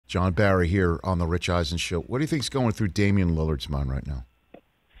John Barry here on the Rich Eisen Show. What do you think's going through Damian Lillard's mind right now? What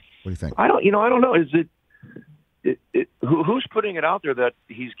do you think? I don't know. Is who's putting it out there that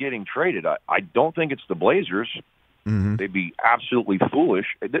he's getting traded? I don't think it's the Blazers. Mm-hmm. They'd be absolutely foolish.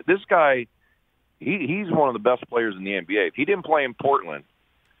 This guy, he's one of the best players in the NBA. If he didn't play in Portland,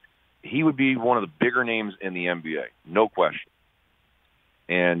 he would be one of the bigger names in the NBA, no question.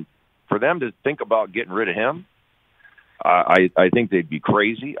 And for them to think about getting rid of him, I think they'd be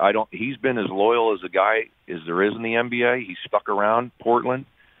crazy. He's been as loyal as a guy as there is in the NBA. He's stuck around Portland,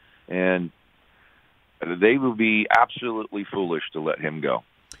 and they would be absolutely foolish to let him go.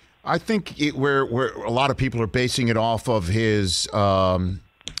 I think where a lot of people are basing it off of his,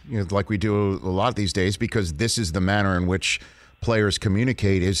 like we do a lot these days, because this is the manner in which players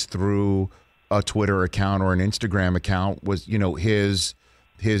communicate is through a Twitter account or an Instagram account. Was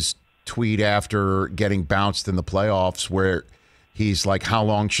his tweet after getting bounced in the playoffs where he's like, how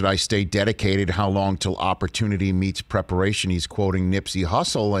long should I stay dedicated? How long till opportunity meets preparation? He's quoting Nipsey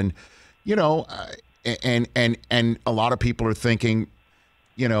Hussle. And, and a lot of people are thinking,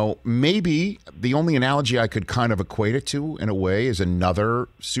 maybe the only analogy I could kind of equate it to in a way is another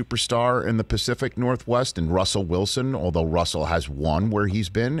superstar in the Pacific Northwest and Russell Wilson, although Russell has won where he's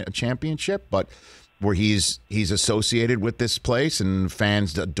been a championship, but where he's associated with this place and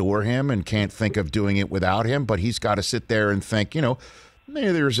fans adore him and can't think of doing it without him. But he's got to sit there and think,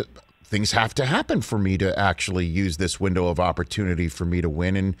 maybe things have to happen for me to actually use this window of opportunity for me to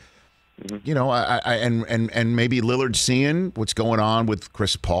win. And, and maybe Lillard seeing what's going on with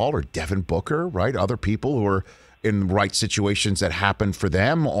Chris Paul or Devin Booker, right? Other people who are in the right situations that happen for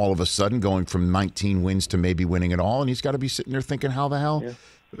them all of a sudden going from 19 wins to maybe winning it all. And he's got to be sitting there thinking, how the hell? Yeah.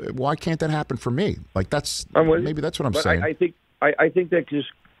 Why can't that happen for me? Like maybe that's what I'm saying. I think that just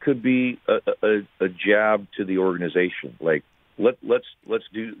could be a jab to the organization. Like let's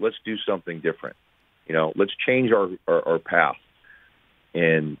do something different. Let's change our path.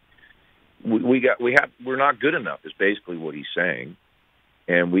 And we're not good enough is basically what he's saying.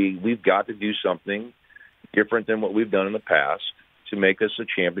 And we've got to do something different than what we've done in the past to make us a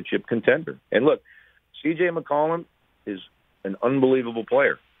championship contender. And look, C.J. McCollum is an unbelievable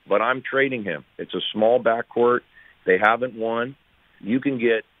player, but I'm trading him. It's a small backcourt. They haven't won. You can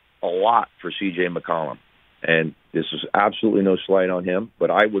get a lot for C.J. McCollum, and this is absolutely no slight on him,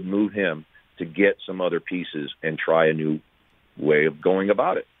 but I would move him to get some other pieces and try a new way of going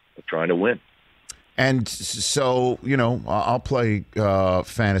about it, of trying to win. And so, I'll play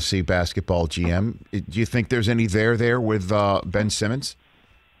fantasy basketball GM. Do you think there's any there with Ben Simmons?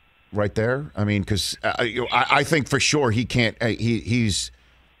 Right there, I mean, because I think for sure he can't. He's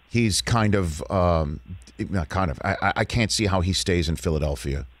kind of not kind of. I can't see how he stays in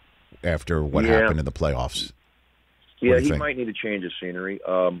Philadelphia after what happened in the playoffs. Yeah, he might need a change of scenery.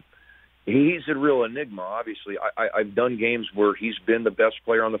 He's a real enigma. Obviously, I've done games where he's been the best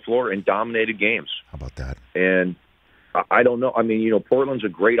player on the floor and dominated games. How about that? And I don't know. I mean, Portland's a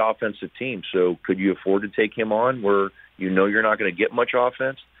great offensive team, so could you afford to take him on where you're not going to get much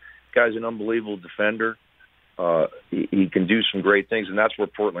offense? Guy's an unbelievable defender. He can do some great things, and that's where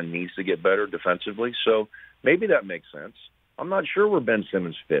Portland needs to get better defensively. So maybe that makes sense. I'm not sure where Ben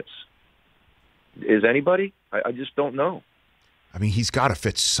Simmons fits. Is anybody? I just don't know. I mean, he's got to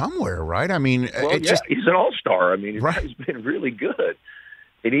fit somewhere, right? I mean, he's an all-star. I mean, right. He's been really good,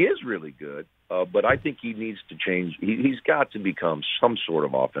 and he is really good. But I think he needs to change. He's got to become some sort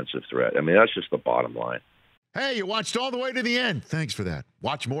of offensive threat. I mean, that's just the bottom line. Hey, you watched all the way to the end. Thanks for that.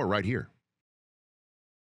 Watch more right here.